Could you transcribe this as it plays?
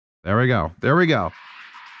There we go. There we go.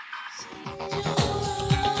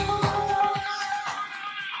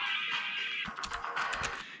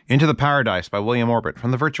 Into the Paradise by William Orbit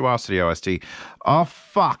from the Virtuosity OST. Oh,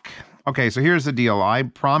 fuck. Okay, so here's the deal. I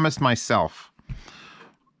promised myself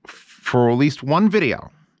for at least one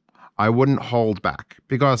video, I wouldn't hold back.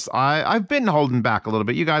 Because I've been holding back a little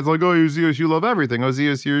bit. You guys are like, oh, Zeus, you love everything. Oh,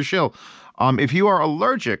 Zeus, you're a shill. If you are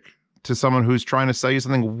allergic to someone who's trying to sell you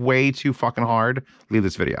something way too fucking hard, leave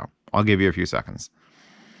this video. I'll give you a few seconds.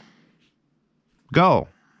 Go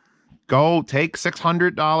take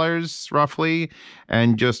 $600 roughly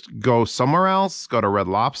and just go somewhere else. Go to Red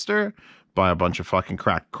Lobster, buy a bunch of fucking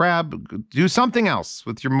cracked crab, do something else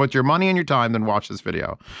with your money and your time, then watch this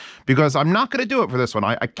video. Because I'm not going to do it for this one.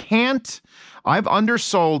 I can't. I've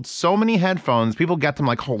undersold so many headphones. People get them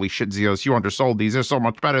like, holy shit, Zeos, you undersold these. They're so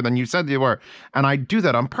much better than you said they were. And I do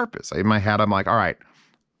that on purpose. In my head, I'm like, all right,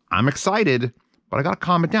 I'm excited, but I got to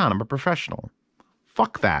calm it down. I'm a professional.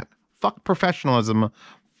 Fuck that. Fuck professionalism.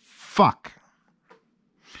 Fuck.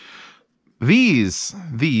 These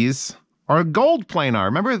are GoldPlanar.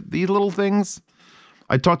 Remember these little things?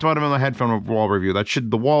 I talked about them in the headphone wall review.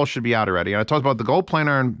 The wall should be out already. And I talked about the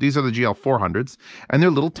GoldPlanar, and these are the GL400s, and they're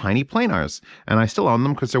little tiny planars. And I still own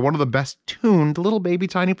them because they're one of the best tuned little baby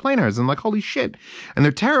tiny planars. And like, holy shit. And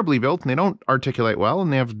they're terribly built, and they don't articulate well,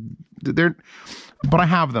 and but I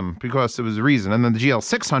have them because it was a reason. And then the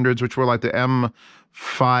GL600s, which were like the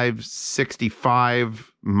M565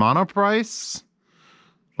 monoprice.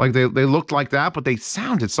 Like they looked like that, but they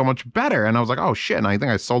sounded so much better. And I was like, oh shit. And I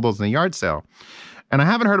think I sold those in a yard sale. And I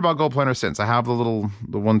haven't heard about GoldPlanar since. I have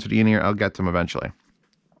the ones to the in ear. I'll get to them eventually.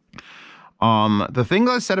 The thing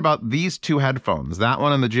that I said about these two headphones, that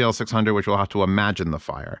one and the GL600, which we'll have to imagine the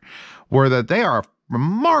fire, were that they are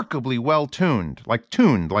remarkably well tuned, like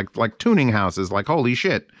tuning houses. Like, holy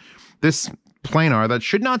shit, this planar that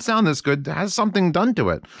should not sound this good has something done to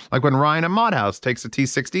it. Like when Ryan at Modhouse takes the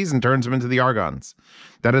T60s and turns them into the Argons.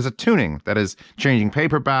 That is a tuning. That is changing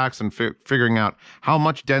paperbacks and figuring out how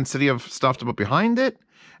much density of stuff to put behind it.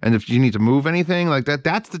 And if you need to move anything like that,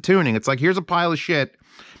 that's the tuning. It's like, here's a pile of shit.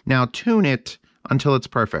 Now tune it until it's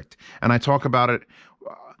perfect. And I talk about it.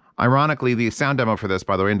 Ironically, the sound demo for this,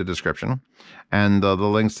 by the way, in the description, and the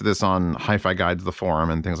links to this on Hi-Fi Guides, the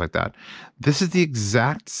forum, and things like that. This is the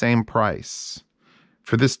exact same price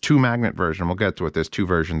for this 2-magnet version. We'll get to it. There's 2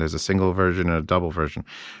 versions. There's a single version and a double version.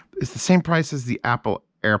 It's the same price as the Apple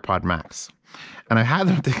AirPod Max. And I had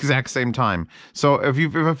them at the exact same time. So if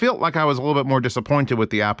I feel like I was a little bit more disappointed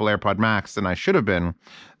with the Apple AirPod Max than I should have been,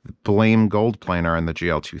 blame GoldPlanar and the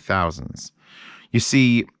GL2000s. You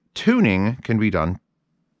see, tuning can be done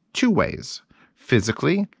 2 ways,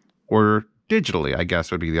 physically or digitally, I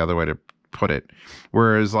guess would be the other way to put it.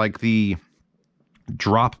 Whereas like the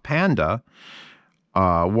Drop Panda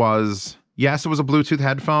was, yes, it was a Bluetooth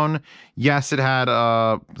headphone. Yes, it had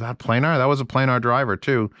that planar. That was a planar driver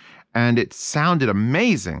too. And it sounded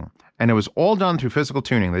amazing. And it was all done through physical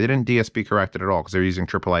tuning. They didn't DSP correct it at all because they're using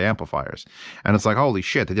AAA amplifiers. And it's like, holy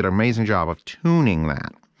shit, they did an amazing job of tuning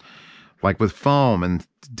that. Like with foam and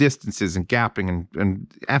distances and gapping and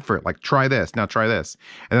effort, like try this, now try this.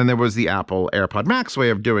 And then there was the Apple AirPod Max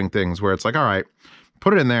way of doing things where it's like, all right,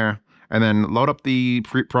 put it in there and then load up the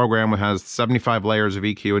program that has 75 layers of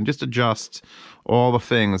EQ and just adjust all the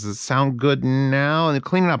things. Does it sound good now? And then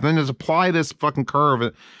clean it up. And then just apply this fucking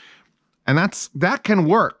curve. And that can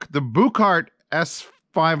work. The Buchart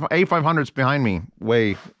A500's behind me,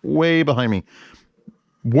 way behind me,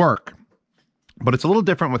 work. But it's a little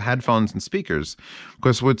different with headphones and speakers,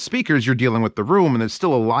 because with speakers, you're dealing with the room and there's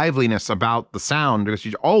still a liveliness about the sound because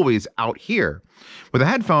you're always out here. With a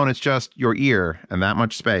headphone, it's just your ear and that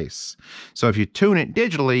much space. So if you tune it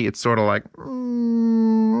digitally, it's sort of like,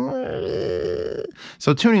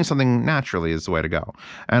 so tuning something naturally is the way to go.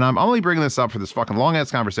 And I'm only bringing this up for this fucking long ass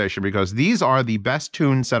conversation because these are the best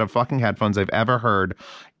tuned set of fucking headphones I've ever heard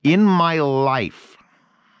in my life.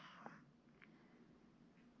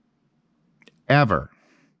 Ever.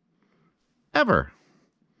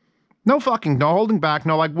 No holding back.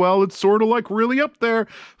 No like, well, it's sort of like really up there.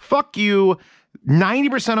 Fuck you.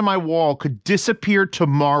 90% of my wall could disappear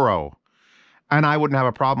tomorrow and I wouldn't have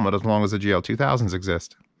a problem with it as long as the GL2000s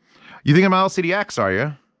exist. You think about LCDX, are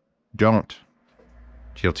you? Don't.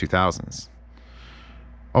 GL2000s.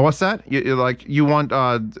 Oh, what's that? You want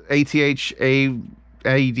ATH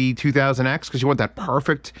AD2000X because you want that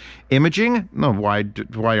perfect imaging? No, why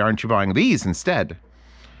aren't you buying these instead?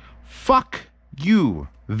 Fuck you,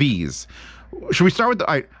 these. Should we start with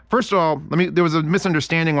the... first of all, there was a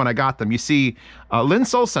misunderstanding when I got them. You see, Lynn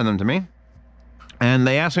Soul sent them to me. And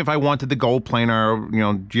they asked me if I wanted the GoldPlanar, you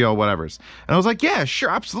know, GL whatevers. And I was like, yeah,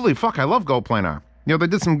 sure, absolutely. Fuck, I love GoldPlanar. You know, they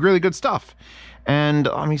did some really good stuff. And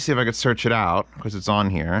let me see if I could search it out, because it's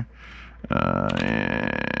on here.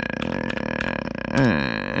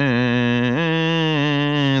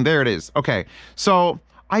 There it is. Okay, so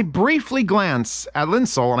I briefly glance at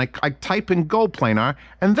Linsol, and I type in GoldPlanar,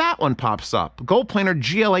 and that one pops up. GoldPlanar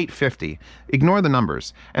GL850. Ignore the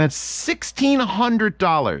numbers. And it's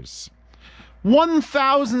 $1,600.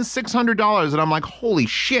 $1,600, and I'm like, holy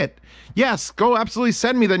shit. Yes, go absolutely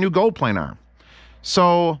send me the new GoldPlanar.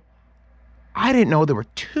 So I didn't know there were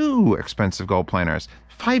two expensive GoldPlanars.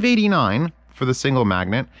 $589 for the single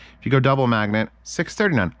magnet. If you go double magnet,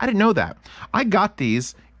 $639. I didn't know that. I got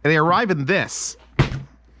these, and they arrive in this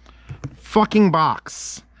fucking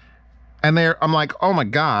box. And I'm like, oh my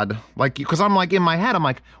God. Like, because I'm like, in my head, I'm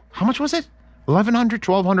like, how much was it? $1,100,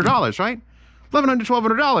 $1,200, right? $1,100,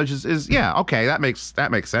 $1,200 is yeah, okay, that makes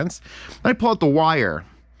sense. I pull out the wire,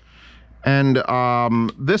 and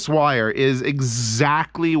this wire is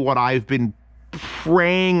exactly what I've been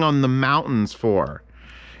praying on the mountains for.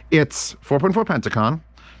 It's 4.4 Pentacon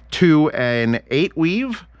to an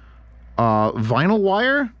 8-weave vinyl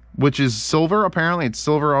wire, which is silver. Apparently, it's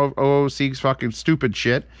silver OOC fucking stupid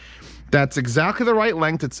shit. That's exactly the right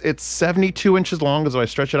length. It's 72 inches long, so I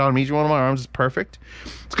stretch it out on each one of my arms. It's perfect.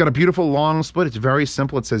 It's got a beautiful long split. It's very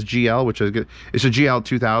simple. It says GL, which is good. It's a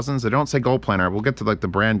GL2000. They don't say GoldPlanar. We'll get to like the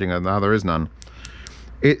branding, and now there is none.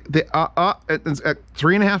 It's at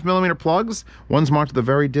 3.5 millimeter plugs. One's marked with a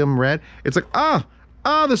very dim red. It's like,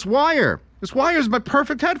 this wire. This wire is my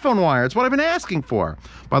perfect headphone wire. It's what I've been asking for.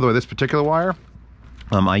 By the way, this particular wire,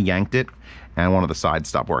 I yanked it, and one of the sides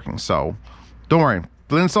stopped working. So don't worry.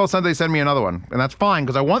 Linsol said they send me another one, and that's fine,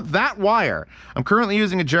 because I want that wire. I'm currently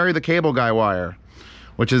using a Jerry the Cable Guy wire,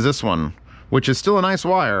 which is this one, which is still a nice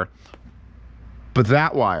wire, but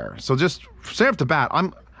that wire. So just straight off the bat,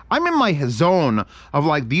 I'm in my zone of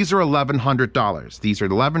like, these are $1,100. These are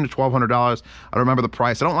 $1,100 to $1,200. I don't remember the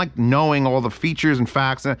price. I don't like knowing all the features and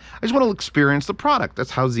facts. I just want to experience the product.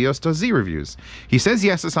 That's how Zeos does Z reviews. He says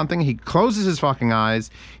yes to something, he closes his fucking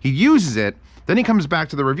eyes, he uses it, then he comes back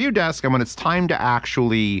to the review desk, and when it's time to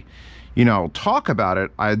actually, you know, talk about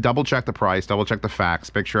it, I double check the price, double check the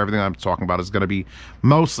facts, make sure everything I'm talking about is going to be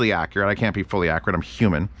mostly accurate. I can't be fully accurate. I'm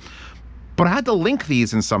human. But I had to link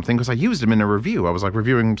these in something because I used them in a review. I was like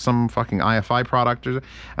reviewing some fucking IFI product, and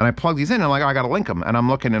I plugged these in, and I'm like, oh, I got to link them. And I'm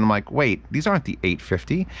looking, and I'm like, wait, these aren't the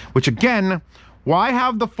 850, which again, why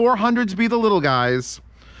have the 400s be the little guys?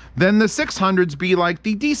 Then the 600s be like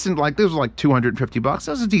the decent, like those are like $250.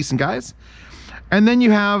 Those are decent guys. And then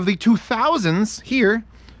you have the 2000s here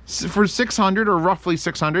for 600 or roughly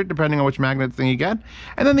 600, depending on which magnet thing you get.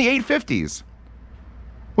 And then the 850s,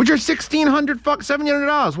 which are $1,600,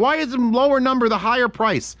 $700. Why is the lower number the higher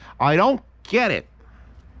price? I don't get it.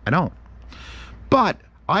 I don't. But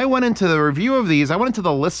I went into the review of these. I went into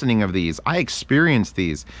the listening of these. I experienced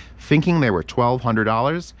these thinking they were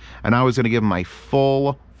 $1,200, and I was going to give them my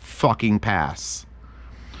full fucking pass.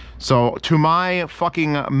 So to my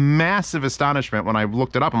fucking massive astonishment, when I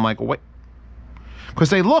looked it up, I'm like, wait,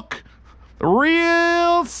 because they look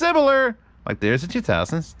real similar. Like, there's the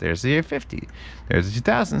 2000s, there's the 850, there's the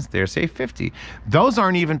 2000s, there's the 850. Those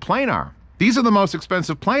aren't even planar. These are the most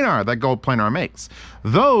expensive planar that GoldPlanar makes.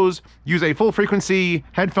 Those use a full frequency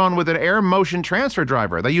headphone with an air motion transfer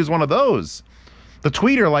driver. They use one of those. The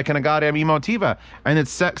tweeter, like in a goddamn Emotiva, and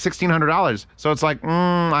it's $1,600. So it's like,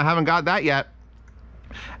 I haven't got that yet.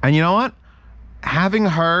 And you know what? Having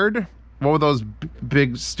heard, what were those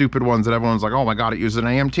big stupid ones that everyone's like, oh my God, it uses an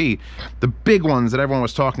AMT. The big ones that everyone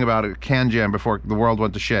was talking about at CanJam before the world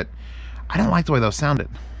went to shit. I don't like the way those sounded.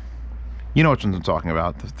 You know which ones I'm talking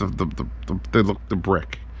about. They look the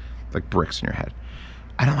brick, like bricks in your head.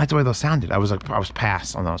 I don't like the way those sounded. I was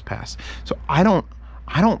pass on those pass. So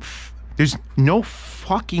there's no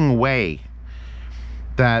fucking way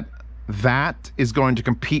that is going to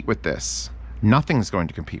compete with this. Nothing's going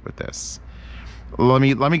to compete with this. Let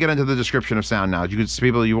me get into the description of sound now. You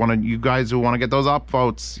guys who want to get those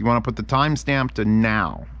upvotes, you want to put the timestamp to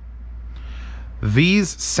now.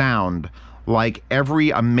 These sound like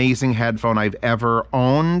every amazing headphone I've ever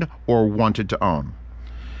owned or wanted to own.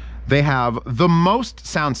 They have the most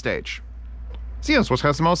soundstage. Zeos, what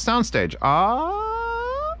has the most soundstage?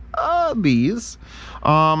 These.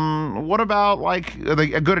 What about, like, are they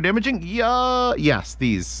good at imaging? Yeah, yes,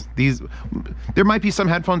 these. There might be some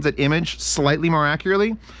headphones that image slightly more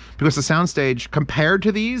accurately because the soundstage compared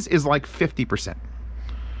to these is like 50%.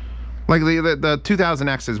 Like the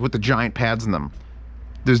 2000Xs with the giant pads in them.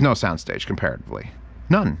 There's no soundstage comparatively.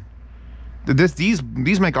 None. These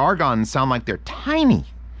make Argons sound like they're tiny.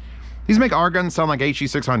 These make Argons sound like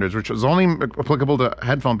HE600s, which is only applicable to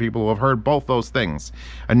headphone people who have heard both those things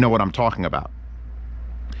and know what I'm talking about.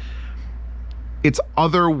 It's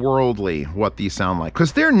otherworldly what these sound like,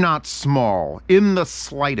 because they're not small in the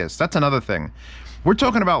slightest. That's another thing. We're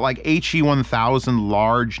talking about like HE1000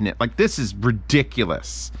 large knit. Like, this is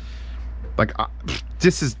ridiculous. Like,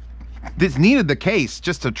 this needed the case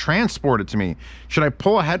just to transport it to me. Should I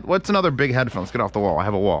pull a head? What's another big headphone? Let's get off the wall. I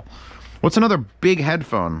have a wall. What's another big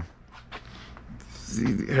headphone?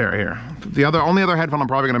 Here. The only other headphone I'm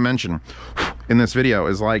probably going to mention in this video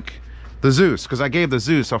is like the Zeus, because I gave the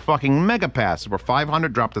Zeus a fucking mega pass. We're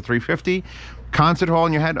 500, dropped to 350. Concert hall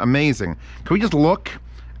in your head, amazing. Can we just look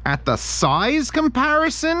at the size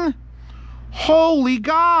comparison? Holy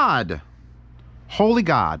God. Holy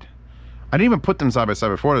God. I didn't even put them side by side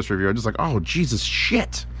before this review. I'm just like, oh, Jesus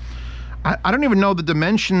shit. I don't even know the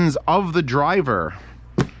dimensions of the driver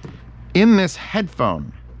in this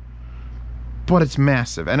headphone. But it's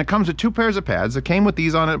massive. And it comes with 2 pairs of pads. It came with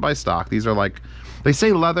these on it by stock. These are like, they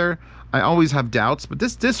say leather. I always have doubts, but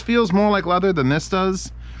this feels more like leather than this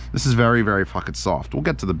does. This is very, very fucking soft. We'll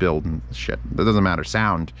get to the build and shit. That doesn't matter.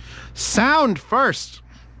 Sound first.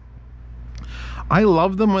 I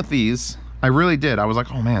love them with these. I really did. I was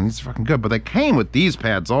like, oh man, these are fucking good. But they came with these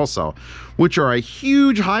pads also, which are a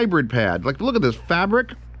huge hybrid pad. Like, look at this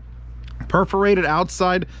fabric. Perforated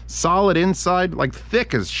outside, solid inside, like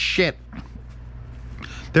thick as shit.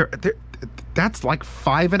 That's like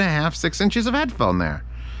 5.5, 6 inches of headphone there.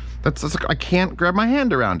 That's like, I can't grab my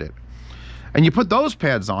hand around it. And you put those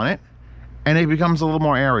pads on it, and it becomes a little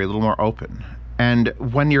more airy, a little more open. And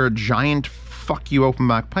when you're a giant fuck you open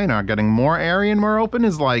back planar, getting more airy and more open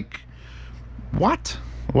is like, what?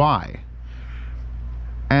 Why?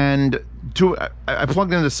 And I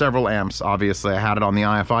plugged into several amps, obviously. I had it on the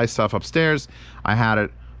IFI stuff upstairs. I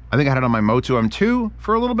think I had it on my Moto M2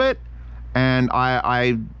 for a little bit. And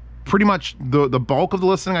I pretty much, the bulk of the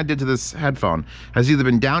listening I did to this headphone has either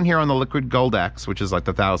been down here on the Liquid Gold X, which is like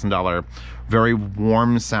the $1,000, very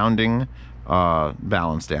warm sounding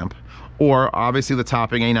balanced amp, or obviously the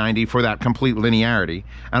topping A90 for that complete linearity.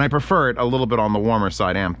 And I prefer it a little bit on the warmer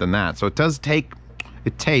side amp than that. So it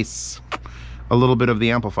tastes a little bit of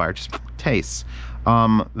the amplifier, just tastes.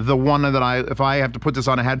 The one that if I have to put this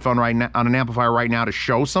on a headphone right now, on an amplifier right now to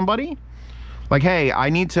show somebody, like, hey, I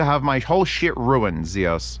need to have my whole shit ruined,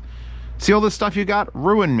 Zeus. See all this stuff you got?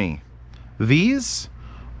 Ruin me. These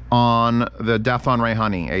on the Deflon Ray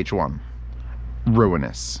Honey H1.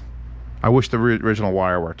 Ruinous. I wish the original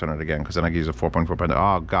wire worked on it again, because then I could use a 4.4.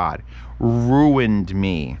 Oh, God. Ruined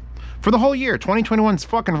me. For the whole year. 2021's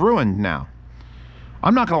fucking ruined now.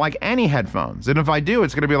 I'm not going to like any headphones. And if I do,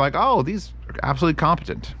 it's going to be like, oh, these are absolutely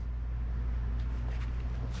competent.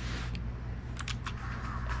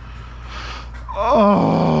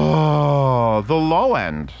 Oh, the low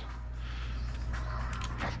end.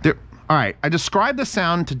 All right, I described the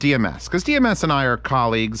sound to DMS, because DMS and I are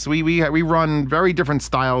colleagues. We run very different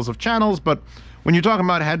styles of channels, but when you're talking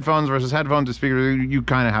about headphones versus headphones to speakers, you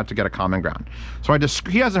kind of have to get a common ground. So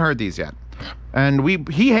he hasn't heard these yet. And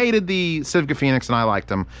he hated the Civica Phoenix and I liked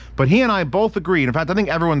him, but he and I both agreed. In fact, I think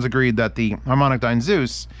everyone's agreed that the Harmonic Dyne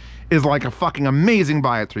Zeus is like a fucking amazing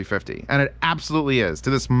buy at $350, and it absolutely is to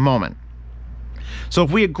this moment. So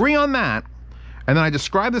if we agree on that, and then I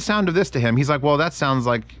describe the sound of this to him, he's like, well, that sounds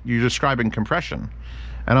like you're describing compression.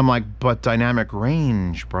 And I'm like, but dynamic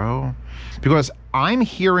range, bro. Because I'm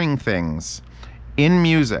hearing things in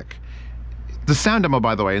music. The sound demo,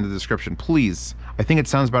 by the way, in the description, please. I think it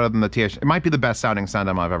sounds better than the TH. It might be the best sounding sound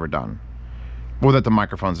demo I've ever done, or that the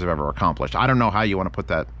microphones have ever accomplished. I don't know how you want to put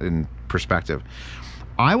that in perspective.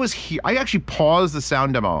 I actually paused the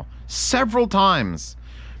sound demo several times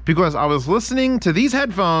because I was listening to these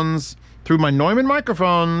headphones through my Neumann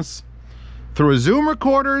microphones, through a Zoom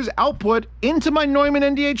recorder's output into my Neumann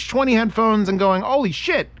NDH20 headphones, and going, holy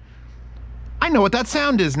shit, I know what that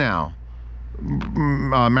sound is now.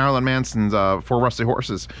 Marilyn Manson's For Rusty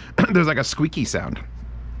Horses, there's like a squeaky sound.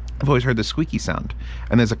 I've always heard the squeaky sound,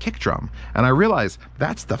 and there's a kick drum, and I realize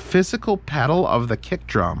that's the physical pedal of the kick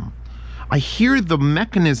drum. I hear the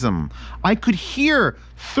mechanism. I could hear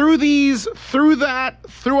through these, through that,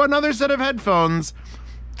 through another set of headphones,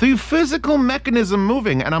 the physical mechanism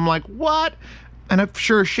moving, and I'm like, what? And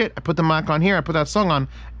sure as shit, I put the mic on here, I put that song on,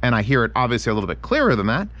 and I hear it obviously a little bit clearer than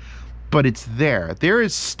that, but it's there. There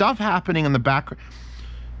is stuff happening in the background.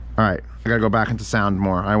 All right, I gotta go back into sound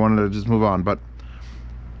more. I wanted to just move on, but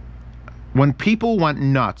when people went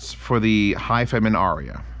nuts for the Hi-Fi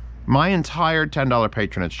Aria, my entire $10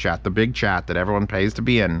 patronage chat, the big chat that everyone pays to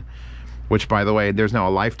be in, which, by the way, there's now a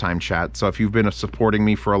lifetime chat. So if you've been supporting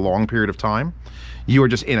me for a long period of time, you are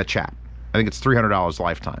just in a chat. I think it's $300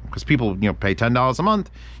 lifetime, because people, pay $10 a month.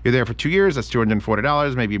 You're there for 2 years. That's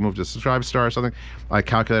 $240. Maybe you move to Subscribe Star or something. I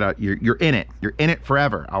calculate out. You're in it. You're in it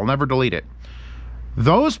forever. I'll never delete it.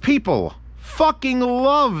 Those people fucking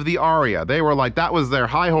love the Aria. They were like, that was their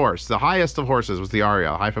high horse. The highest of horses was the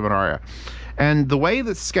Aria, high feminine Aria. And the way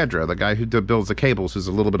that Skedra, the guy who builds the cables, who's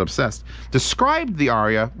a little bit obsessed, described the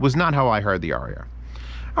Aria was not how I heard the Aria.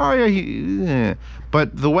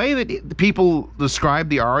 But the way that people describe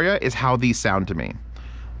the Aria is how these sound to me.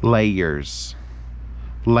 Layers.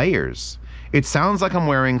 Layers. It sounds like I'm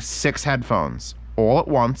wearing 6 headphones all at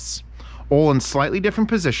once, all in slightly different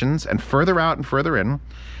positions and further out and further in.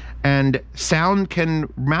 And sound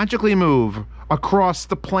can magically move across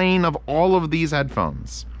the plane of all of these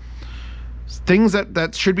headphones. Things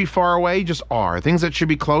that should be far away just are. Things that should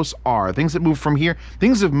be close are. Things that move from here.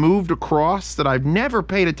 Things have moved across that I've never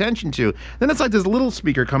paid attention to. Then it's like this little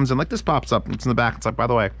speaker comes in, like this pops up. It's in the back. It's like, by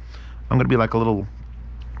the way, I'm going to be like a little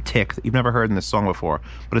tick that you've never heard in this song before.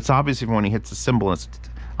 But it's obviously when he hits the cymbal,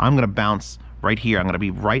 I'm going to bounce right here. I'm going to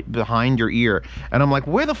be right behind your ear. And I'm like,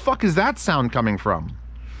 where the fuck is that sound coming from?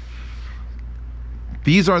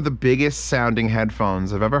 These are the biggest sounding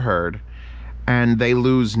headphones I've ever heard. And they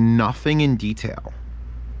lose nothing in detail.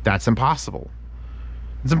 That's impossible.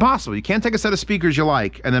 It's impossible. You can't take a set of speakers you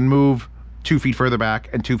like and then move 2 feet further back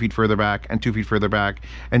and 2 feet further back and 2 feet further back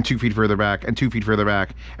and 2 feet further back and 2 feet further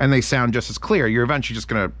back, and they sound just as clear. You're eventually just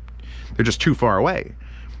gonna, they're just too far away.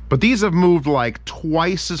 But these have moved like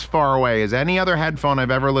twice as far away as any other headphone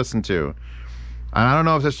I've ever listened to. And I don't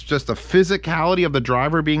know if it's just the physicality of the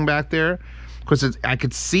driver being back there, because I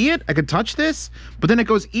could see it, I could touch this, but then it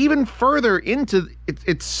goes even further into,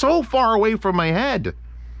 it's so far away from my head.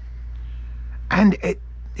 And it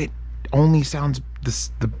only sounds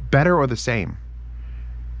the better or the same.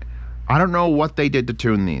 I don't know what they did to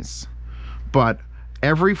tune these, but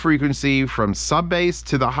every frequency from sub bass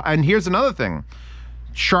to the high, and here's another thing,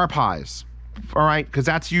 sharp highs. All right, because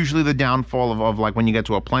that's usually the downfall of like when you get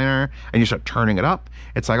to a planar and you start turning it up.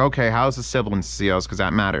 It's like, okay, how's the sibilancy? Because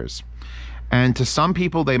that matters. And to some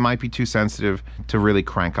people, they might be too sensitive to really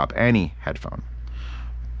crank up any headphone.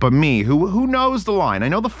 But me, who knows the line? I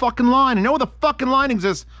know the fucking line. I know where the fucking line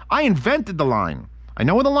exists. I invented the line. I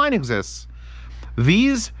know where the line exists.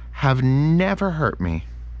 These have never hurt me.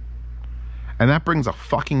 And that brings a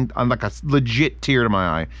fucking, like a legit tear to my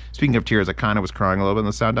eye. Speaking of tears, I kind of was crying a little bit in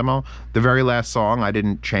the sound demo. The very last song, I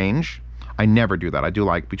didn't change. I never do that. I do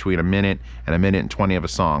like between a minute and 20 of a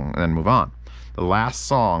song and then move on. The last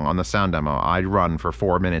song on the sound demo, I'd run for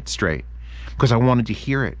 4 minutes straight because I wanted to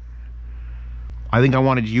hear it. I think I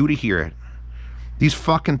wanted you to hear it. These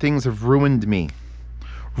fucking things have ruined me.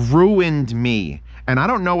 Ruined me. And I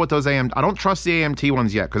don't know what those I don't trust the AMT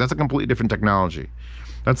ones yet, because that's a completely different technology.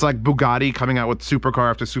 That's like Bugatti coming out with supercar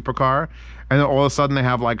after supercar, and then all of a sudden they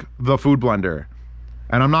have like the food blender.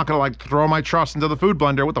 And I'm not gonna like throw my trust into the food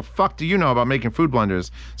blender. What the fuck do you know about making food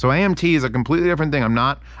blenders? So AMT is a completely different thing.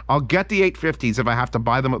 I'll get the 850s if I have to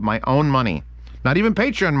buy them with my own money. Not even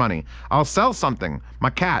Patreon money. I'll sell something. My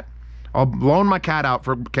cat. I'll loan my cat out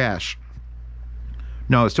for cash.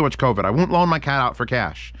 No, it's too much COVID. I won't loan my cat out for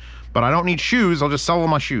cash. But I don't need shoes. I'll just sell all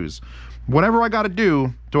my shoes. Whatever I gotta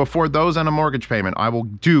do to afford those and a mortgage payment, I will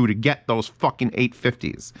do to get those fucking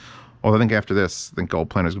 850s. Well, I think after this, I think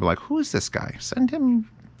GoldPlaner's gonna be like, who is this guy? Send him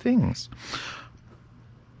things.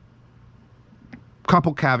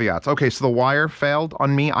 Couple caveats. Okay, so the wire failed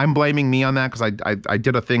on me. I'm blaming me on that because I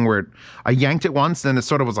did a thing where I yanked it once and it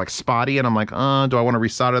sort of was like spotty and I'm like, do I want to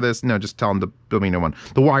resolder this? No, just tell him to build me a new one.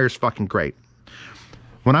 The wire's fucking great.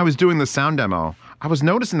 When I was doing the sound demo, I was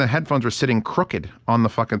noticing the headphones were sitting crooked on the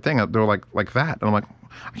fucking thing. They were like that. And I'm like,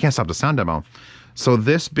 I can't stop the sound demo. So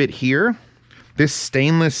this bit here, this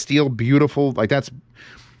stainless steel, beautiful, like that's,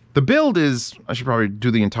 the build is, I should probably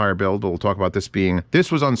do the entire build, but we'll talk about this being,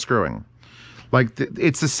 this was unscrewing. Like,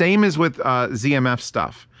 it's the same as with ZMF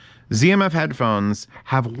stuff. ZMF headphones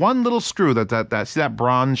have one little screw see that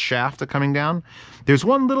bronze shaft coming down? There's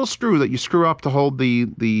one little screw that you screw up to hold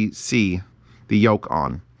the yoke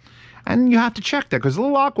on. And you have to check that because it's a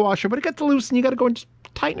little lock washer, but it gets loose and you got to go and just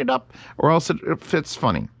tighten it up or else it fits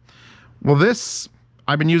funny. Well, this,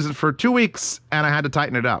 I've been using it for 2 weeks and I had to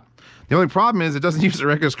tighten it up. The only problem is it doesn't use a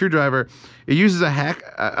regular screwdriver. It uses a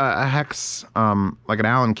hex, like an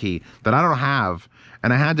Allen key that I don't have.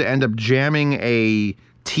 And I had to end up jamming a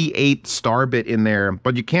T8 star bit in there,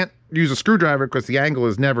 but you can't use a screwdriver because the angle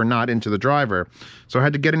is never not into the driver. So I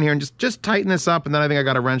had to get in here and just tighten this up. And then I think I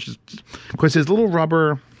got a wrench because his little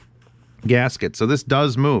rubber gasket. So this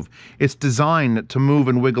does move. It's designed to move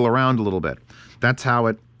and wiggle around a little bit. That's how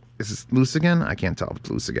it... Is this loose again? I can't tell if it's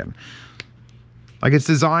loose again. Like, it's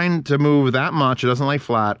designed to move that much. It doesn't lay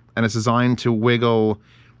flat. And it's designed to wiggle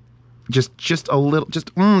just a little.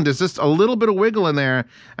 There's just a little bit of wiggle in there.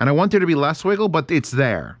 And I want there to be less wiggle, but it's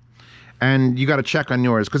there. And you got to check on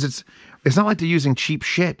yours. Because it's not like they're using cheap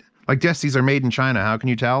shit. Like, yes, these are made in China. How can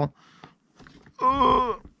you tell?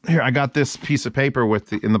 Here, I got this piece of paper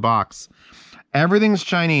in the box. Everything's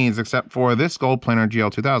Chinese except for this GoldPlanar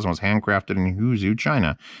GL2000 was handcrafted in Huzhou,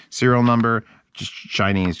 China. Serial number, just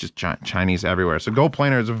Chinese, Chinese everywhere. So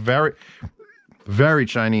GoldPlanar is very, very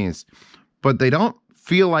Chinese. But they don't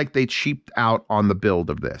feel like they cheaped out on the build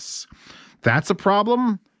of this. That's a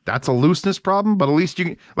problem. That's a looseness problem. But at least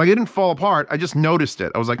it didn't fall apart. I just noticed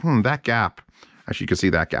it. I was like, that gap. Actually, you can see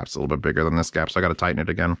that gap's a little bit bigger than this gap, so I got to tighten it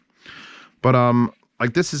again. But,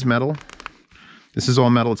 like, this is metal. This is all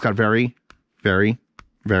metal. It's got very, very,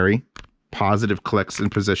 very positive clicks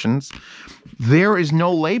and positions. There is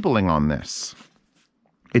no labeling on this.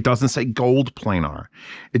 It doesn't say GoldPlanar.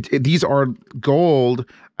 These are gold.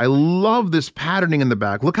 I love this patterning in the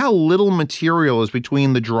back. Look how little material is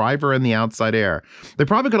between the driver and the outside air. They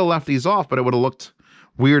probably could have left these off, but it would have looked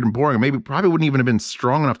weird and boring. Maybe probably wouldn't even have been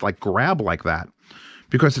strong enough to like grab like that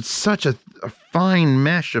because it's such a fine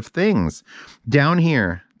mesh of things. Down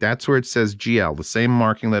here, that's where it says GL, the same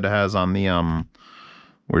marking that it has on the,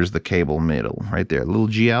 where's the cable middle? Right there, little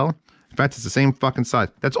GL. In fact, it's the same fucking size.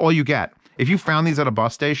 That's all you get. If you found these at a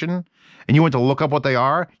bus station and you went to look up what they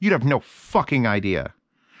are, you'd have no fucking idea.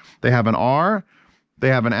 They have an R, they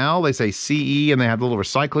have an L, they say CE, and they have the little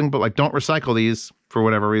recycling, but like don't recycle these for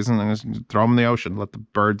whatever reason. And just throw them in the ocean, let the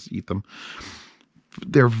birds eat them.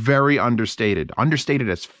 They're very understated. Understated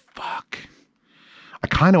as fuck. I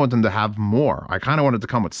kind of want them to have more. I kind of wanted to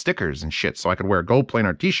come with stickers and shit so I could wear a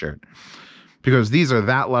GoldPlanar t-shirt. Because these are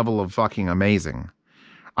that level of fucking amazing.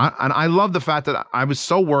 And I love the fact that I was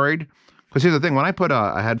so worried. Because here's the thing. When I put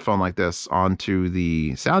a headphone like this onto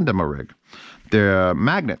the sound demo rig, they're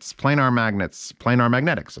magnets, planar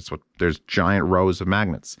magnetics. That's what, there's giant rows of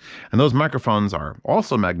magnets. And those microphones are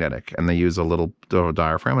also magnetic. And they use a little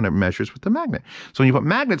diaphragm and it measures with the magnet. So when you put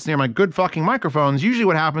magnets near my good fucking microphones, usually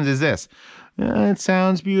what happens is this. It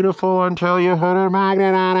sounds beautiful until you put a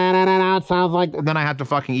magnet on it and it sounds like... Then I have to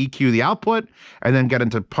fucking EQ the output and then get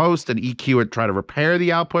into post and EQ it, try to repair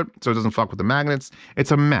the output so it doesn't fuck with the magnets.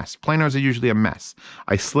 It's a mess. Planars are usually a mess.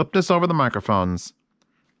 I slipped this over the microphones.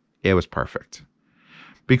 It was perfect.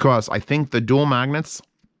 Because I think the dual magnets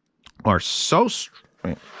are so...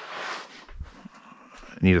 Wait.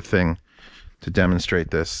 I need a thing to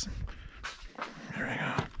demonstrate this. There we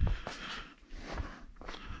go.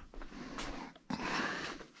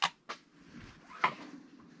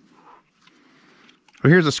 Well,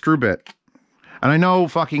 here's a screw bit. And I know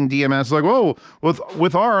fucking DMS is like, whoa,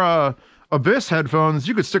 with our Abyss headphones,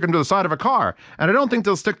 you could stick them to the side of a car. And I don't think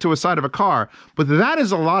they'll stick to a side of a car, but that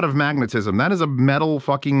is a lot of magnetism. That is a metal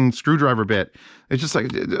fucking screwdriver bit. It's just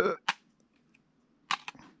like,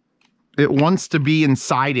 it wants to be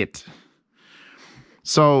inside it.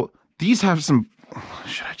 So these have some,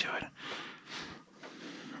 should I do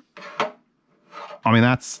it? I mean,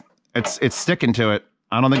 it's sticking to it.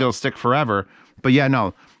 I don't think it'll stick forever. But yeah,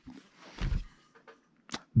 no.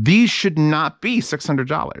 These should not be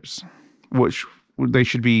 $600, which they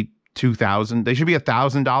should be $2,000. They should be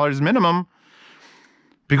 $1,000 minimum.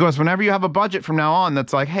 Because whenever you have a budget from now on,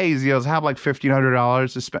 that's like, hey, Zios, have like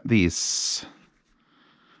 $1,500 to spend. These.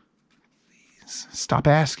 Stop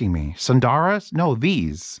asking me. Sundaras? No,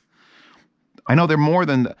 these. I know they're more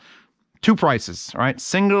than... Two prices, all right?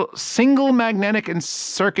 Single magnetic and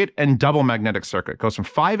circuit and double magnetic circuit. Goes from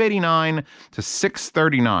 $589 to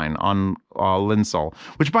 $639 on Linsol.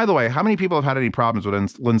 Which, by the way, how many people have had any problems with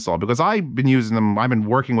Linsol? Because I've been using them, I've been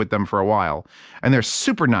working with them for a while. And they're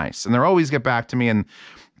super nice. And they always get back to me. And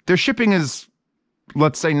their shipping is,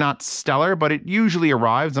 let's say, not stellar, but it usually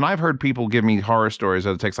arrives. And I've heard people give me horror stories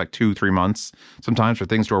that it takes like 2-3 months sometimes for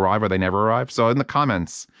things to arrive or they never arrive. So in the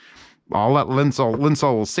comments... I'll let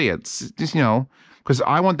Linsol will see it. It's just, you know, because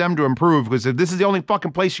I want them to improve, because if this is the only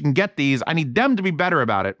fucking place you can get these, I need them to be better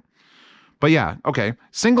about it. But yeah, okay.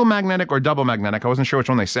 Single magnetic or double magnetic. I wasn't sure which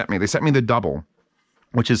one they sent me. They sent me the double,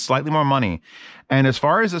 which is slightly more money. And as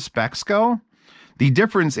far as the specs go, the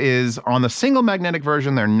difference is on the single magnetic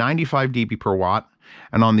version, they're 95 dB per watt.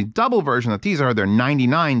 And on the double version that these are, they're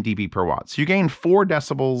 99 dB per watt. So you gain 4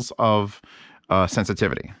 decibels of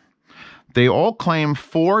sensitivity. They all claim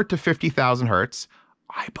 4 to 50,000 hertz.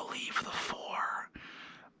 I believe the 4.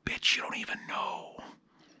 Bitch, you don't even know.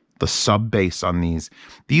 The sub bass on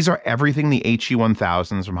these are everything the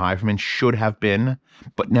HE1000s from Hi-Fi should have been,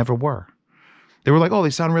 but never were. They were like, oh,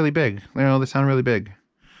 they sound really big. You know, they sound really big,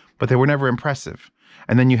 but they were never impressive.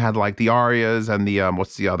 And then you had like the Arias and the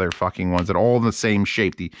what's the other fucking ones that are all in the same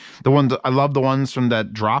shape. The ones I love, the ones from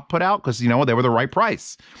that Drop put out, because you know they were the right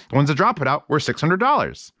price. The ones that Drop put out were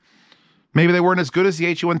 $600. Maybe they weren't as good as the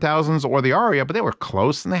HE1000s or the Aria, but they were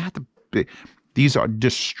close, and they had to be. These are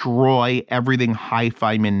destroy everything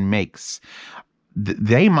Hi-Fi makes.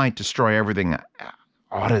 They might destroy everything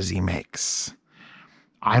Odyssey makes.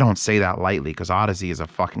 I don't say that lightly, because Odyssey is a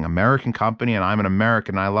fucking American company, and I'm an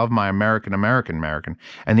American. And I love my American.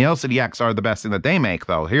 And the LCD-X are the best thing that they make,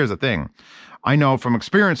 though. Here's the thing. I know from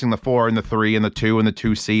experiencing the 4 and the 3 and the 2 and the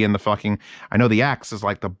 2C and the fucking... I know the X is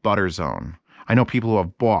like the butter zone. I know people who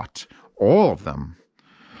have bought all of them,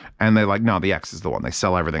 and they're like, no, the X is the one. They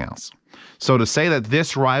sell everything else. So to say that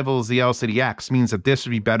this rivals the LCD-X means that this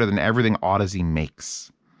would be better than everything Odyssey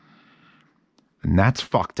makes. And that's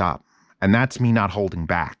fucked up. And that's me not holding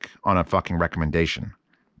back on a fucking recommendation,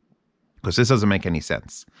 because this doesn't make any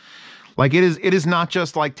sense. Like it is not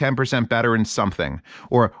just like 10% better in something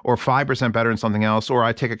or 5% better in something else, or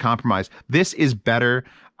I take a compromise. This is better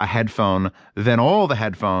a headphone than all the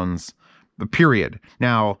headphones, period.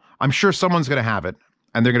 Now, I'm sure someone's going to have it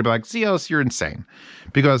and they're going to be like, Zeos, you're insane,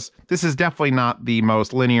 because this is definitely not the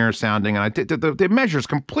most linear sounding. And the measure is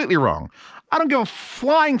completely wrong. I don't give a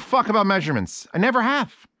flying fuck about measurements. I never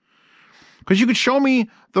have. Because you could show me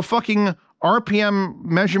the fucking RPM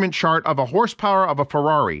measurement chart of a horsepower of a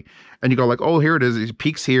Ferrari, and you go like, oh, here it is. It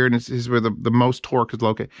peaks here, and this is where the most torque is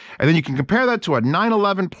located. And then you can compare that to a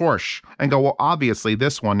 911 Porsche and go, well, obviously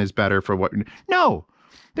this one is better for what... No!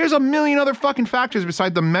 There's a million other fucking factors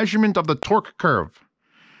beside the measurement of the torque curve.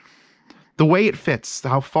 The way it fits,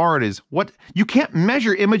 how far it is, what... You can't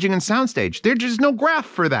measure imaging and soundstage. There's just no graph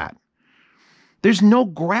for that. There's no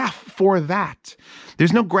graph for that.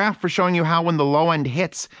 There's no graph for showing you how when the low end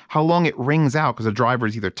hits, how long it rings out because the driver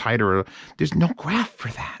is either tighter or... There's no graph for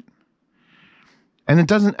that. And it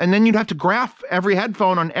doesn't... And then you'd have to graph every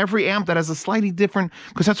headphone on every amp that has a slightly different...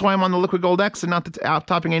 Because that's why I'm on the Liquid Gold X and not the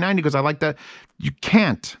topping A90, because I like that. You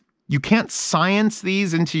can't science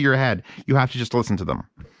these into your head. You have to just listen to them.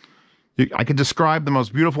 I could describe the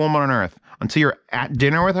most beautiful woman on earth until you're at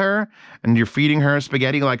dinner with her and you're feeding her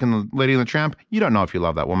spaghetti like in the Lady and the Tramp. You don't know if you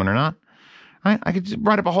love that woman or not. Right? I could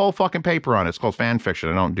write up a whole fucking paper on it. It's called fan fiction.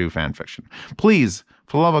 I don't do fan fiction. Please,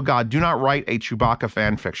 for the love of God, do not write a Chewbacca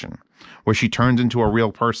fan fiction where she turns into a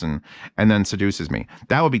real person and then seduces me.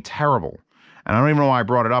 That would be terrible. And I don't even know why I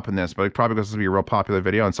brought it up in this, but probably because this will be a real popular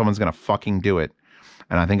video and someone's going to fucking do it.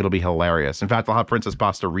 And I think it'll be hilarious. In fact, I'll have Princess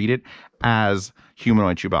Pasta read it as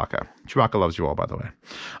humanoid Chewbacca. Chewbacca loves you all, by the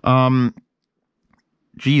way.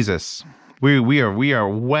 Jesus. We are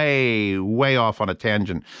way off on a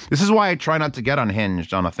tangent. This is why I try not to get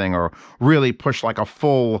unhinged on a thing or really push like a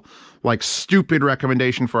full, like stupid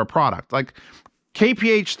recommendation for a product. Like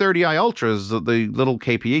KPH 30i Ultras, the little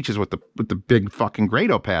KPHs with the big fucking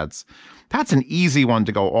Grado pads. That's an easy one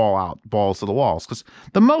to go all out, balls to the walls, because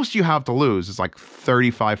the most you have to lose is like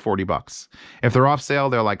 $35, $40. If they're off sale,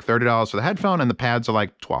 they're like $30 for the headphone, and the pads are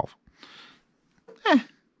like $12.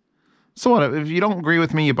 So what? If you don't agree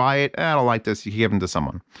with me, you buy it. I don't like this. You give them to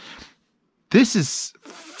someone. This is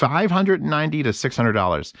 $590 to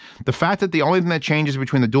 $600. The fact that the only thing that changes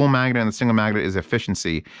between the dual magnet and the single magnet is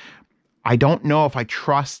efficiency. I don't know if I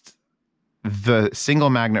trust the single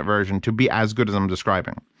magnet version to be as good as I'm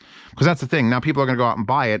describing. Because that's the thing. Now people are going to go out and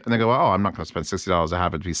buy it and they go, oh, I'm not going to spend $60 to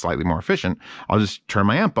have it to be slightly more efficient. I'll just turn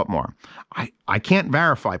my amp up more. I can't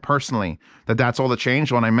verify personally that that's all that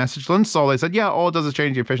changed. When I messaged Linsol, they said, yeah, all it does is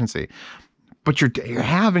change the efficiency. But you're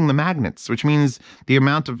having the magnets, which means the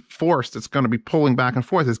amount of force that's going to be pulling back and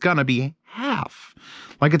forth is going to be half.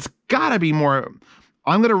 Like it's got to be more.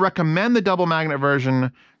 I'm going to recommend the double magnet version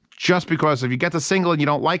just because if you get the single and you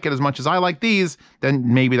don't like it as much as I like these,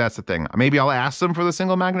 then maybe that's the thing. Maybe I'll ask them for the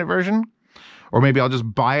single magnet version, or maybe I'll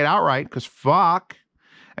just buy it outright because fuck,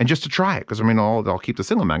 and just to try it. Because I mean, I'll keep the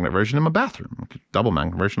single magnet version in my bathroom, I'll keep the double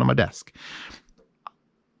magnet version on my desk.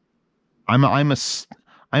 I'm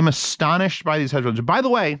astonished by these headphones. By the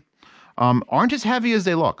way, aren't as heavy as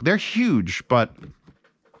they look. They're huge, but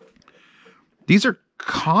these are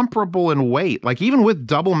comparable in weight. Like even with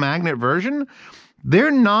double magnet version,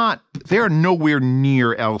 they're nowhere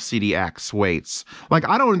near LCD-X weights. Like,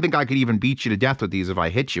 I don't think I could even beat you to death with these if I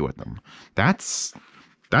hit you with them. That's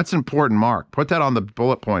important, Mark. Put that on the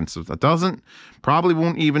bullet points. That probably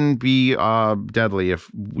won't even be deadly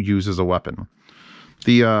if used as a weapon.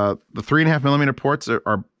 The 3.5mm ports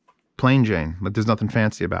are plain Jane. Like there's nothing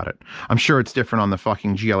fancy about it. I'm sure it's different on the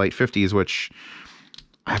fucking GL850s, which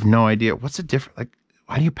I have no idea. What's the difference? Like,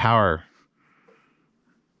 why do you power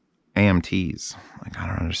AMTs? Like, I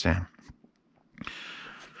don't understand.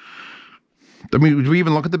 I mean, do we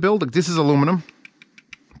even look at the build? Like, this is aluminum.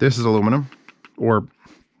 This is aluminum. Or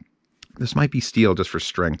this might be steel just for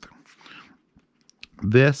strength.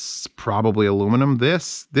 This, probably aluminum.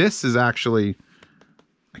 This is actually,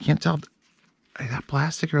 I can't tell. Is that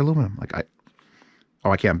plastic or aluminum? Like,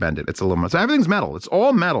 I can't bend it. It's aluminum. So everything's metal. It's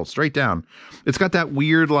all metal, straight down. It's got that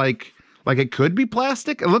weird, like it could be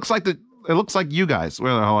plastic. It looks like you guys.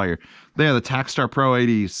 Where the hell are you? They're the Takstar Pro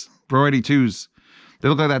 80s, Pro 82s. They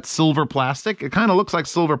look like that silver plastic. It kind of looks like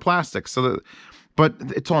silver plastic. But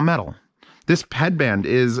it's all metal. This headband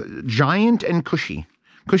is giant and cushy.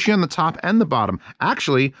 Cushy on the top and the bottom.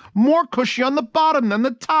 Actually, more cushy on the bottom than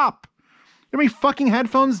the top. You know how many fucking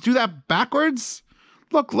headphones do that backwards?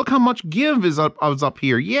 Look how much give is up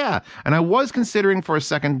here. Yeah. And I was considering for a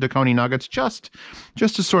second Dakoni Nuggets just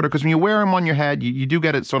to sort of, because when you wear them on your head, you do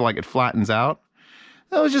get it sort of like it flattens out.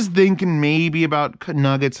 I was just thinking maybe about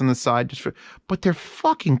Nuggets on the side, but they're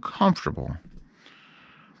fucking comfortable.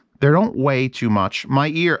 They don't weigh too much. My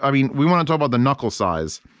ear, I mean, we want to talk about the knuckle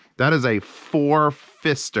size. That is a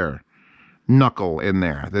 4-fister knuckle in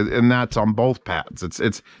there. And that's on both pads.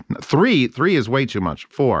 It's 3 is way too much.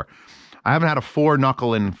 4. I haven't had a 4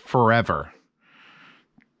 knuckle in forever.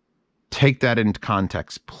 Take that into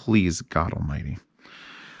context, please, God almighty.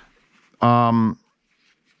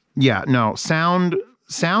 Yeah, no, sound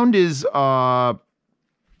is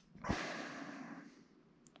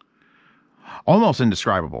almost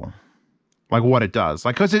indescribable. Like what it does.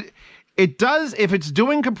 Like, because it does, if it's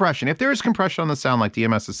doing compression, if there is compression on the sound like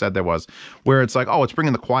DMS has said there was, where it's like, oh, it's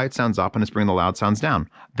bringing the quiet sounds up and it's bringing the loud sounds down,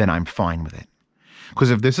 then I'm fine with it.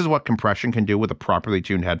 Because if this is what compression can do with a properly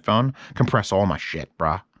tuned headphone, compress all my shit,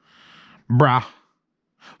 brah.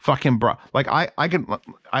 Fucking bruh. Like I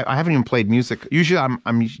haven't even played music. Usually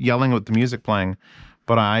I'm yelling with the music playing,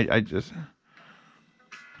 but I just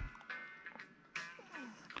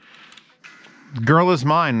Girl Is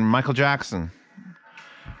Mine, Michael Jackson.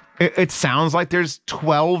 It sounds like there's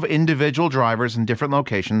 12 individual drivers in different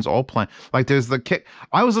locations all playing. Like there's the kick.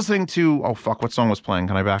 I was listening to, oh fuck, what song was playing?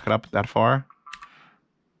 Can I back it up that far?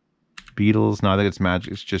 Beatles? No, I think it's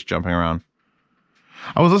Magic. It's just jumping around.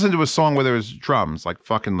 I was listening to a song where there was drums, like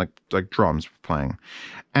fucking like drums playing.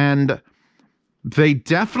 And they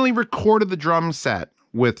definitely recorded the drum set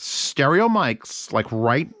with stereo mics, like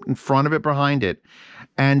right in front of it, behind it.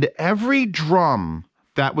 And every drum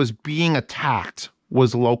that was being attacked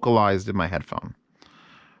was localized in my headphone.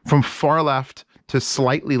 From far left to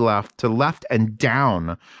slightly left to left and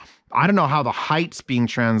down. I don't know how the height's being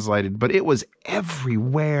translated, but it was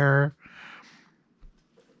everywhere.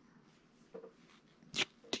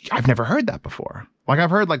 I've never heard that before. Like I've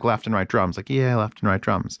heard like left and right drums, like yeah, left and right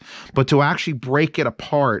drums. But to actually break it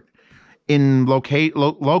apart in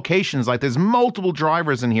locations, like there's multiple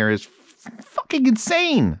drivers in here is fucking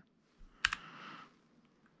insane.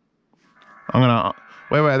 I'm gonna,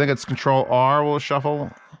 wait, I think it's Control R will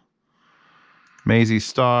shuffle. Maisie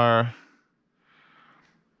Star.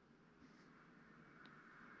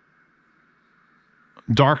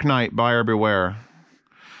 Dark Knight, Buyer Beware.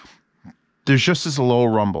 There's just this low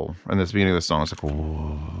rumble in this beginning of the song. It's like,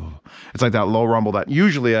 whoa. It's like that low rumble that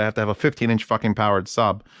usually I have to have a 15-inch fucking powered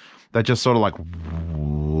sub that just sort of like,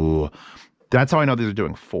 whoa. That's how I know these are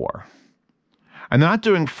doing 4. And they're not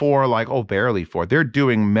doing 4 like, oh, barely 4. They're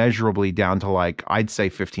doing measurably down to like, I'd say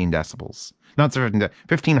 15 decibels. Not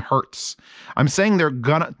 15 hertz. I'm saying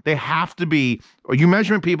they have to be, you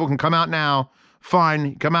measurement people can come out now.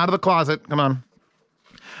 Fine, come out of the closet. Come on.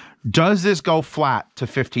 Does this go flat to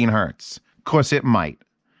 15 hertz? Of course it might.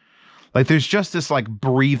 Like there's just this like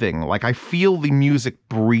breathing. Like I feel the music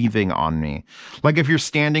breathing on me. Like if you're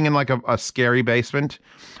standing in like a scary basement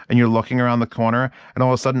and you're looking around the corner and all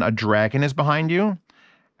of a sudden a dragon is behind you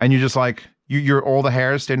and you're just like, you're all the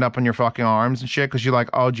hairs stand up on your fucking arms and shit because you're like,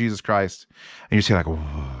 oh, Jesus Christ. And you see like, and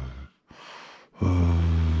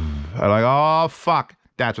like, oh, fuck.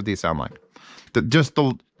 That's what these sound like.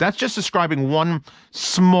 That's just describing one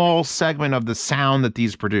small segment of the sound that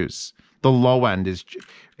these produce. The low end is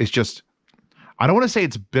just, I don't want to say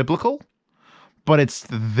it's biblical, but it's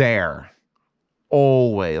there.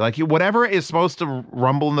 Always. Like whatever is supposed to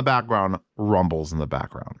rumble in the background, rumbles in the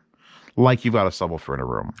background. Like you've got a subwoofer in a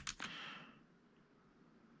room.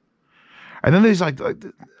 And then there's like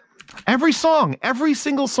every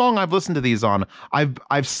single song I've listened to these on,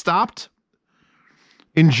 I've stopped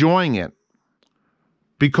enjoying it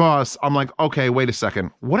because I'm like, okay, wait a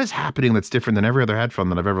second. What is happening that's different than every other headphone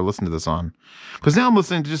that I've ever listened to this on? Because now I'm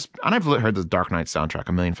listening to and I've heard the Dark Knight soundtrack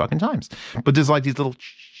a million fucking times, but there's like these little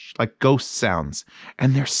like ghost sounds,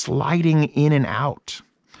 and they're sliding in and out.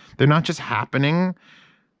 They're not just happening,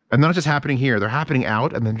 and they're not just happening here. They're happening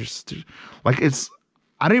out, and then just like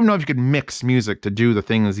I don't even know if you could mix music to do the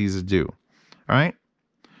things these do. All right,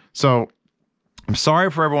 so. I'm sorry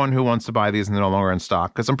for everyone who wants to buy these and they're no longer in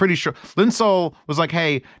stock, because I'm pretty sure Linsol was like,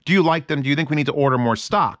 hey, do you like them? Do you think we need to order more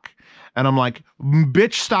stock? And I'm like,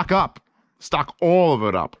 bitch, stock up. Stock all of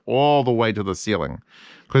it up, all the way to the ceiling.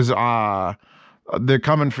 Because they're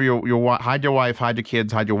coming for your hide your wife, hide your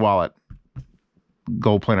kids, hide your wallet.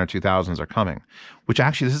 GoldPlanar 2000s are coming. Which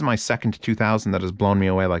actually, this is my second 2000 that has blown me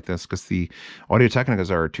away like this, because the Audio-Technicas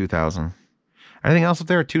are 2000. Anything else up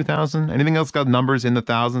there at 2000? Anything else got numbers in the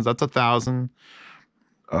thousands? That's 1,000.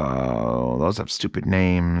 Oh, those have stupid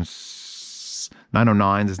names.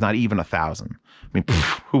 909s is not even 1,000. I mean,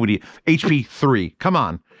 who would he? HP 3. Come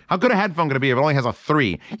on. How good a headphone going to be if it only has a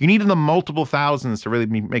 3? You need in the multiple thousands to really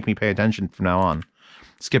make me pay attention from now on.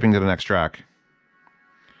 Skipping to the next track.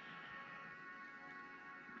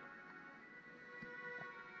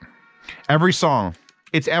 Every song.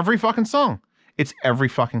 It's every fucking song. It's every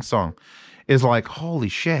fucking song. Is like, holy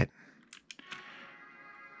shit.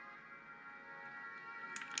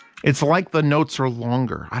 It's like the notes are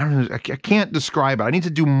longer. I don't know. I can't describe it. I need to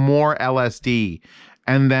do more LSD.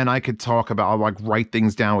 And then I could talk about, I'll like write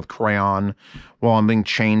things down with crayon while I'm being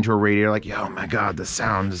chained to a radio. Like, oh my God, the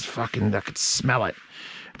sound is fucking, I could smell it.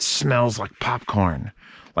 It smells like popcorn.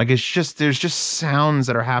 Like it's just, there's just sounds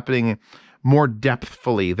that are happening more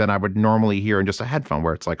depthfully than I would normally hear in just a headphone,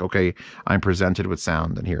 where it's like, okay, I'm presented with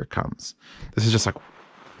sound and here it comes. This is just like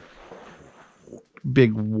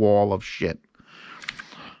big wall of shit.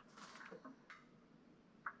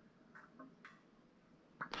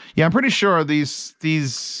 Yeah, I'm pretty sure these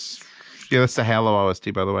yeah, that's the Halo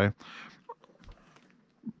OST, by the way.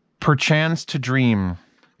 Perchance to Dream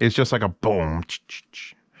is just like a boom,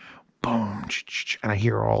 boom, and I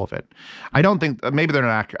hear all of it. I don't think, maybe they're not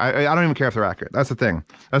accurate. I don't even care if they're accurate. That's the thing.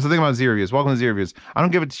 That's the thing about Z reviews. Welcome to Z reviews. I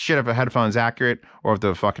don't give a shit if a headphone is accurate, or if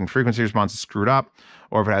the fucking frequency response is screwed up,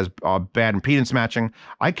 or if it has bad impedance matching.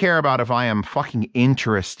 I care about if I am fucking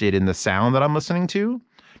interested in the sound that I'm listening to,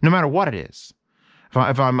 no matter what it is.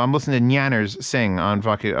 If I'm listening to Nyanners sing on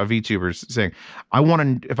fucking VTubers sing,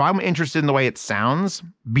 if I'm interested in the way it sounds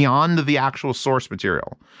beyond the actual source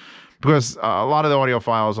material. Because a lot of the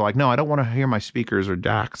audiophiles are like, no, I don't want to hear my speakers or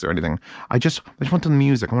DACs or anything. I just want the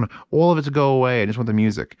music. I want all of it to go away. I just want the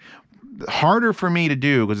music. Harder for me to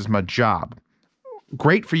do because it's my job.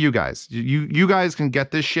 Great for you guys. You guys can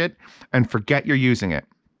get this shit and forget you're using it.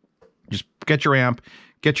 Just get your amp,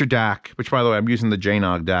 get your DAC, which, by the way, I'm using the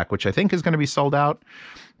JNOG DAC, which I think is going to be sold out.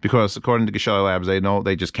 Because according to Geshelli Labs, they know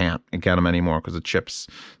they just can't get them anymore because of chips.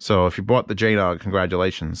 So if you bought the JNOG,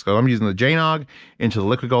 congratulations. So I'm using the JNOG into the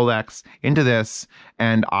Liquid Gold X, into this,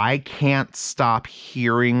 and I can't stop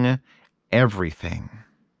hearing everything.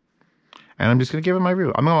 And I'm just going to give it my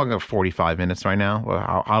review. I'm going to go 45 minutes right now.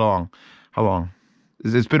 Well, how long? How long?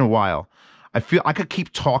 It's been a while. I feel I could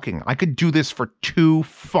keep talking. I could do this for 2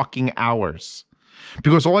 fucking hours.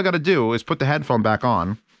 Because all I got to do is put the headphone back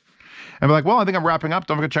on. And be like, well, I think I'm wrapping up.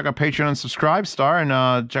 Don't forget to check out Patreon and subscribe,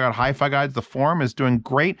 and check out Hi-Fi Guides. The forum is doing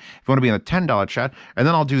great. If you want to be in the $10 chat. And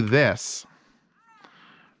then I'll do this.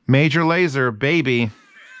 Major Lazer, baby.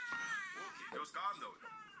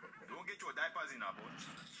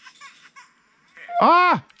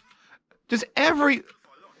 Ah! Just every...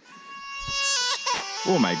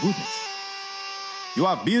 Oh my goodness. You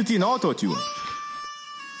have built-in auto-tune.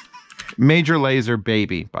 Major Lazer,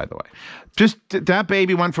 baby, by the way. Just that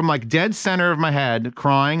baby went from like dead center of my head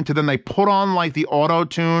crying to then they put on like the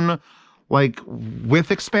auto-tune like width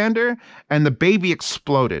expander and the baby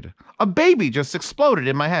exploded. A baby just exploded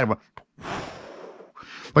in my head.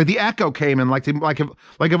 Like the echo came in like if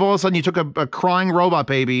all of a sudden you took a crying robot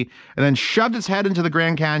baby and then shoved its head into the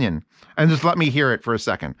Grand Canyon and just let me hear it for a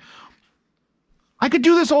second. I could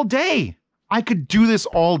do this all day. I could do this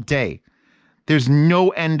all day. There's no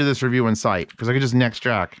end to this review in sight because I could just next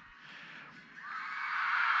track.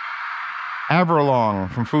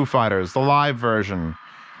 Everlong from Foo Fighters, the live version.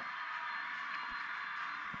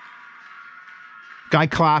 Guy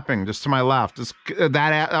clapping just to my left. Just,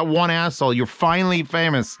 that one asshole. You're finally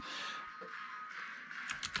famous.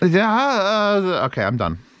 Okay, I'm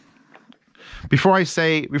done. Before I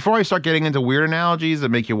start getting into weird analogies that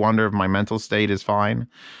make you wonder if my mental state is fine,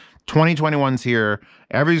 2021's here.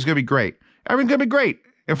 Everything's gonna be great. Everything's gonna be great.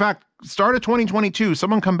 In fact, start of 2022,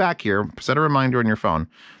 someone come back here, set a reminder on your phone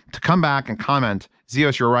to come back and comment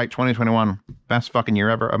Zeus, you're right. 2021, best fucking year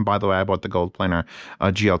ever. And by the way, I bought the GoldPlanar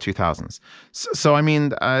GL2000s. So I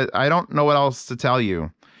mean, I don't know what else to tell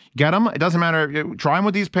you. Get them. It doesn't matter. Try them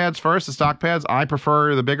with these pads first, the stock pads. I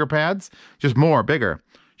prefer the bigger pads. Just more, bigger.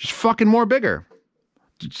 Just fucking more bigger.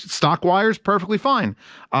 Stock wires, perfectly fine.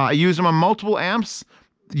 I use them on multiple amps.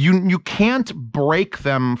 You can't break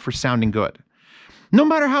them for sounding good. No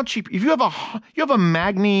matter how cheap. If you have a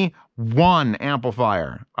Magni 1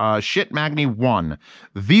 amplifier, shit Magni 1,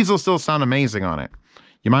 these will still sound amazing on it.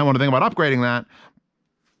 You might want to think about upgrading that.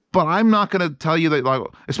 But I'm not going to tell you that, like,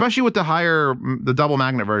 especially with the double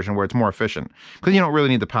magnet version where it's more efficient, because you don't really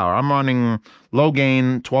need the power. I'm running low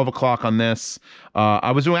gain, 12 o'clock on this.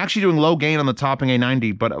 I was actually doing low gain on the topping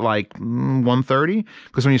A90, but at like 130,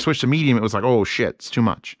 because when you switch to medium, it was like, oh shit, it's too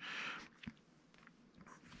much.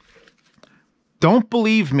 Don't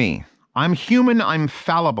believe me. I'm human. I'm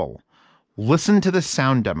fallible. Listen to the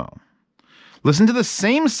sound demo. Listen to the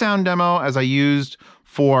same sound demo as I used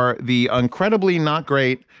for the incredibly not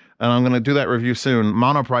great, and I'm going to do that review soon,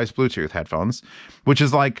 monoprice Bluetooth headphones, which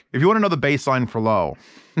is like, if you want to know the baseline for low,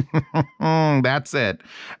 that's it.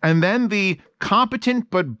 And then the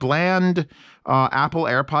competent but bland Apple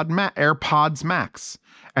AirPods Max.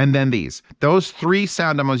 And then those 3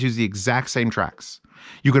 sound demos use the exact same tracks.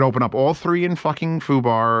 You could open up all 3 in fucking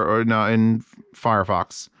FooBar or no, in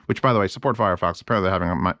Firefox, which, by the way, support Firefox. Apparently they're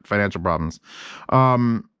having financial problems.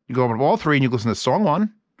 You go open up all 3 and you listen to song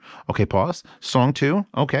 1. Okay, pause. Song 2.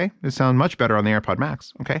 Okay, it sounds much better on the AirPod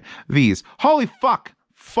Max. Okay, these. Holy fuck.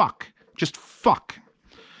 Fuck. Just fuck.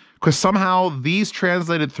 Because somehow these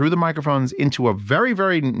translated through the microphones into a very,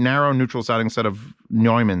 very narrow, neutral sounding set of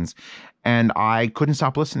Neumanns, and I couldn't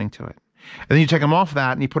stop listening to it. And then you take them off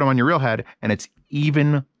that and you put them on your real head, and it's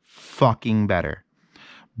even fucking better.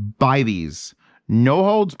 Buy these. No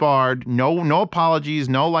holds barred, no apologies,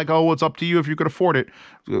 no like, oh, it's up to you if you could afford it.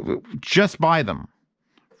 Just buy them.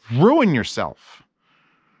 Ruin yourself.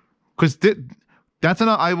 Because that's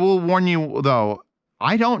enough. I will warn you, though,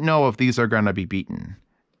 I don't know if these are going to be beaten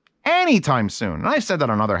anytime soon. And I said that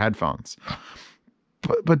on other headphones.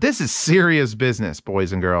 But this is serious business,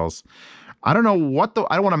 boys and girls. I don't know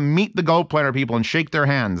I don't want to meet the GoldPlanar people and shake their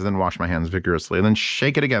hands and then wash my hands vigorously and then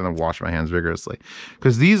shake it again and wash my hands vigorously.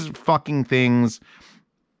 Because these fucking things,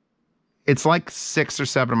 it's like 6 or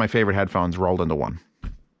 7 of my favorite headphones rolled into one.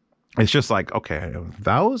 It's just like, okay,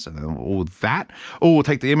 those, and then that. Oh, we'll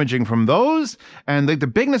take the imaging from those, and the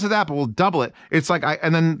bigness of that, but we'll double it. It's like,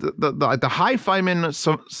 and then the hi-fi-min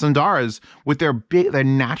Sundaras with their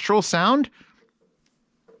natural sound.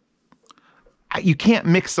 You can't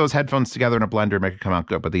mix those headphones together in a blender and make it come out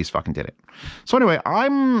good, but these fucking did it. So anyway,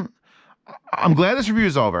 I'm glad this review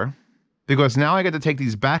is over, because now I get to take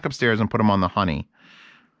these back upstairs and put them on the Honey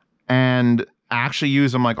and actually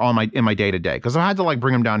use them like in my day-to-day, because I had to like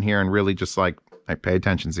bring them down here and really just like pay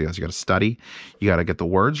attention to this. You got to study, you got to get the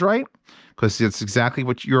words right, because it's exactly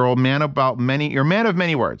what you're a man about many. You're a man of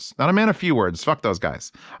many words, not a man of few words. Fuck those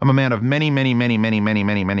guys. I'm a man of many, many, many, many, many,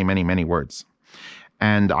 many, many, many, many words.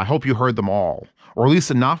 And I hope you heard them all, or at least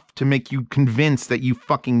enough to make you convinced that you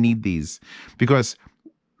fucking need these, because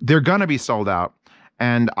they're gonna be sold out.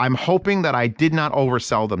 And I'm hoping that I did not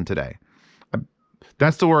oversell them today.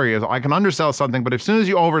 That's the worry, is I can undersell something, but as soon as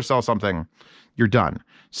you oversell something, you're done.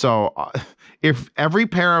 So if every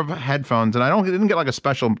pair of headphones, and I didn't get like a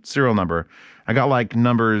special serial number, I got like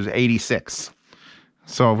numbers 86.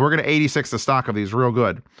 So if we're gonna 86 the stock of these real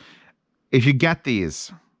good, if you get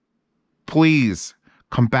these, please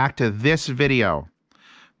come back to this video,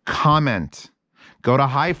 comment, go to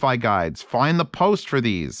Hi-Fi Guides, find the post for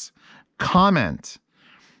these, comment,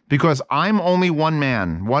 because I'm only one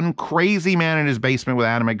man, one crazy man in his basement with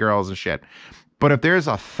anime girls and shit. But if there's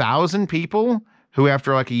 1,000 people who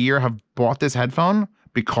after like a year have bought this headphone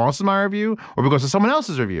because of my review or because of someone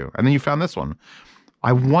else's review, and then you found this one,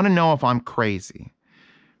 I want to know if I'm crazy,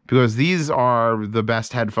 because these are the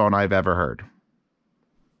best headphone I've ever heard.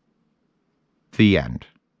 The end.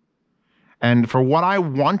 And for what I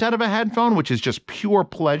want out of a headphone, which is just pure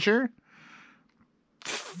pleasure,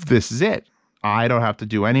 this is it. I don't have to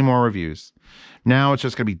do any more reviews. Now it's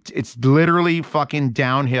just going to be, it's literally fucking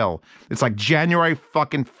downhill. It's like January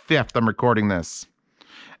fucking 5th I'm recording this.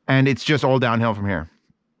 And it's just all downhill from here.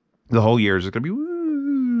 The whole year is going to be,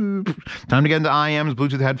 woo, time to get into IMs,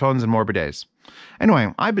 Bluetooth headphones, and more bidets.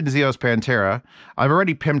 Anyway, I've been Zeus Pantera. I've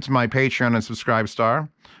already pimped my Patreon and Subscribe Star,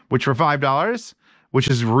 which for $5, which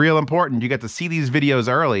is real important. You get to see these videos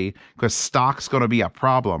early because stock's going to be a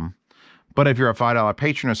problem. But if you're a $5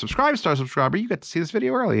 patron or subscriber, you get to see this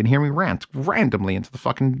video early and hear me rant randomly into the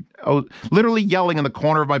fucking, literally yelling in the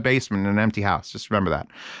corner of my basement in an empty house. Just remember that.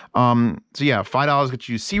 So yeah, $5 gets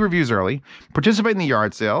you see reviews early, participate in the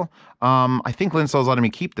yard sale. I think Linsell's letting me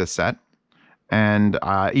keep this set. And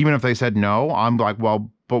even if they said no, I'm like, well,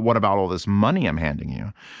 but what about all this money I'm handing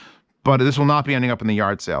you? But this will not be ending up in the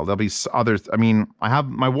yard sale. There'll be others. I mean,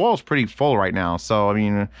 my wall's pretty full right now. So, I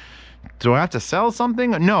mean, do I have to sell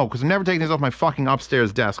something? No, because I'm never taking these off my fucking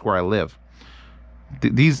upstairs desk where I live.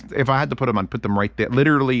 These, if I had to put them, I'd put them right there,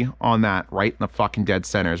 literally on that, right in the fucking dead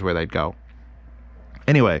center is where they'd go.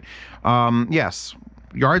 Anyway, yes,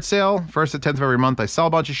 yard sale, 1st to 10th of every month. I sell a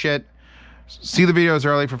bunch of shit. See the videos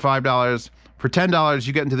early for $5. For $10,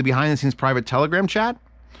 you get into the behind-the-scenes private Telegram chat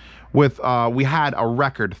with, we had a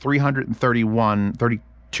record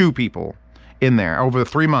 32 people in there over the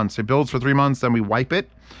 3 months. It builds for 3 months, then we wipe it,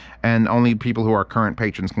 and only people who are current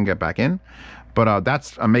patrons can get back in. But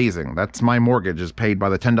that's amazing. That's my mortgage is paid by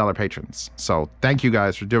the $10 patrons. So thank you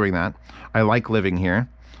guys for doing that. I like living here.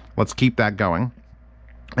 Let's keep that going.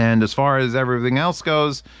 And as far as everything else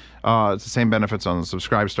goes, it's the same benefits on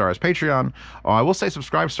Subscribestar as Patreon. I will say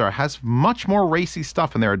Subscribestar has much more racy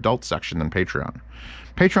stuff in their adult section than Patreon.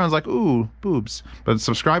 Patreon's like, ooh, boobs. But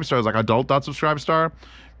Subscribestar is like adult.subscribestar.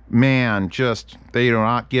 Man, just, they do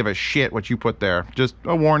not give a shit what you put there. Just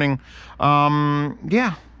a warning.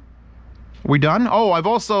 Yeah. We done? Oh, I've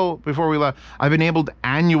also, before we left, I've enabled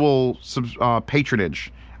annual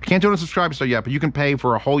patronage. I can't do it on Subscribestar yet, but you can pay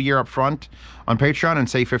for a whole year up front on Patreon and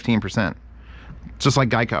save 15%. Just like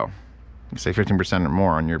Geico. You save 15% or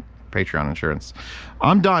more on your Patreon insurance.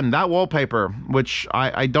 I'm done. That wallpaper, which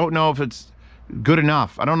I don't know if it's good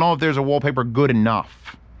enough. I don't know if there's a wallpaper good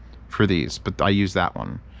enough for these, but I use that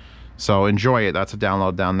one. So enjoy it. That's a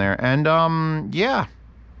download down there. And yeah.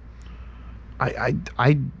 I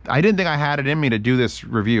didn't think I had it in me to do this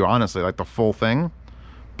review, honestly, like the full thing.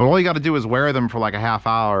 But all you got to do is wear them for like a half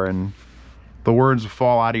hour and the words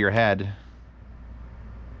fall out of your head.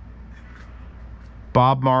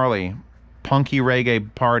 Bob Marley, Punky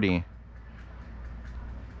Reggae Party.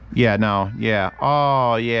 Yeah, no, yeah.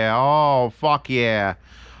 Oh, yeah. Oh, fuck yeah.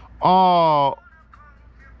 Oh.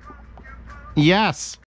 Yes.